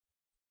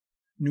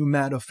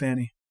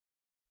Pneumatophany.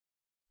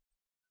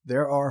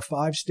 There are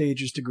 5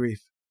 stages to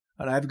grief,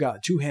 and I've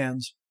got 2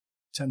 hands,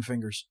 10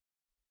 fingers.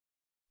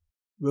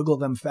 Wiggle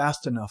them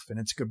fast enough and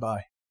it's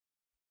goodbye.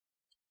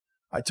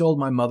 I told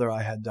my mother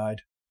I had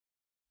died.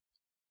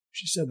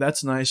 She said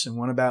that's nice and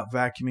went about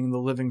vacuuming the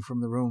living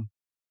from the room.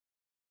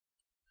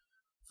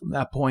 From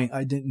that point,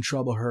 I didn't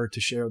trouble her to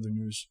share the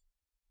news.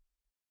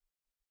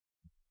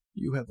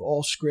 You have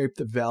all scraped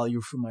the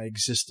value from my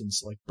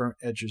existence like burnt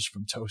edges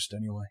from toast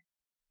anyway.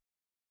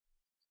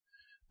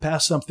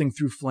 Pass something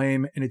through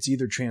flame and it's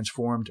either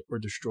transformed or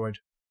destroyed.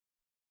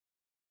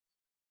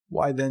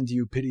 Why then do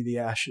you pity the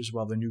ashes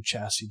while the new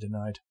chassis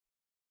denied?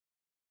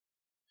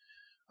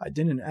 I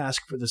didn't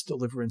ask for this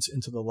deliverance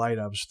into the light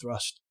I was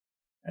thrust,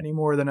 any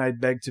more than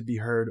I'd begged to be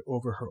heard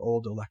over her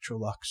old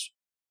electrolux.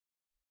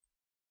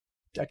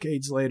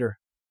 Decades later,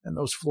 and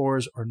those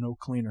floors are no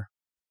cleaner.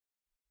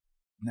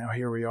 Now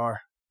here we are.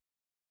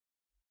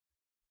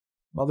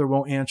 Mother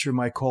won't answer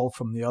my call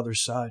from the other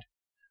side,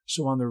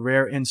 so on the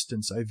rare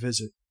instance I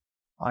visit,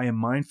 I am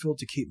mindful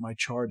to keep my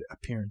charred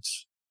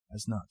appearance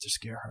as not to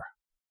scare her.